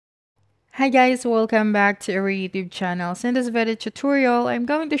Hi guys, welcome back to our YouTube channel. So in this video tutorial, I'm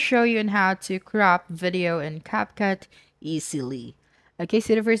going to show you on how to crop video in CapCut easily. Okay,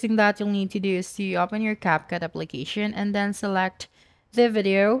 so the first thing that you'll need to do is to open your CapCut application and then select the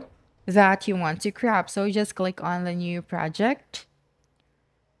video that you want to crop. So just click on the new project.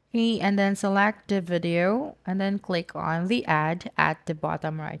 Okay, and then select the video and then click on the ad at the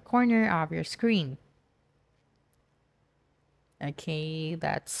bottom right corner of your screen. Okay,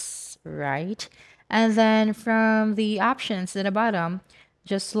 that's right. And then from the options at the bottom,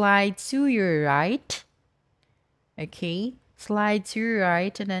 just slide to your right. Okay, slide to your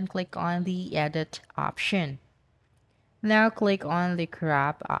right and then click on the edit option. Now click on the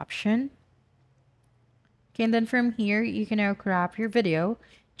crop option. Okay, and then from here, you can now crop your video.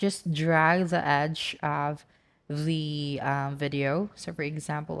 Just drag the edge of the video. So for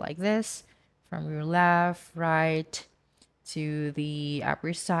example, like this, from your left, right, to the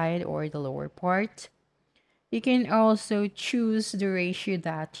upper side or the lower part. You can also choose the ratio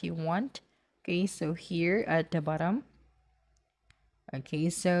that you want. Okay, so here at the bottom. Okay,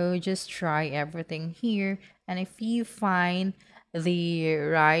 so just try everything here. And if you find the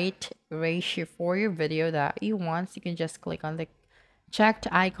right ratio for your video that you want, you can just click on the checked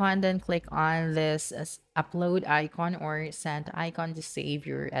icon, then click on this upload icon or send icon to save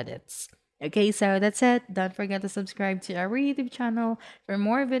your edits. Okay, so that's it. Don't forget to subscribe to our YouTube channel for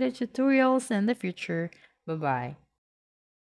more video tutorials in the future. Bye bye.